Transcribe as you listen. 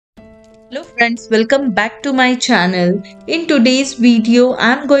Hello friends, welcome back to my channel. In today's video,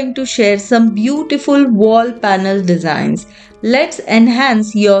 I'm going to share some beautiful wall panel designs. Let's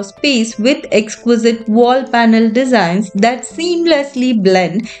enhance your space with exquisite wall panel designs that seamlessly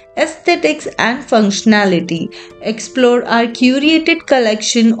blend aesthetics and functionality. Explore our curated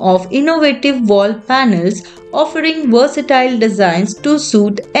collection of innovative wall panels offering versatile designs to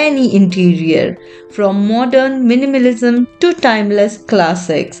suit any interior, from modern minimalism to timeless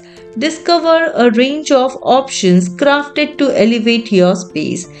classics. Discover a range of options crafted to elevate your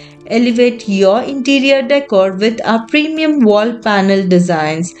space. Elevate your interior decor with our premium wall panel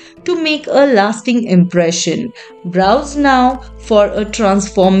designs to make a lasting impression. Browse now for a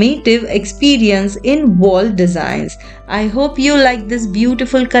transformative experience in wall designs. I hope you like this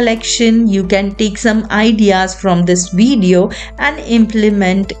beautiful collection. You can take some ideas from this video and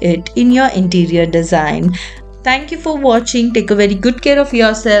implement it in your interior design. Thank you for watching. Take a very good care of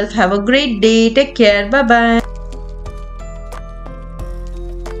yourself. Have a great day. Take care. Bye bye.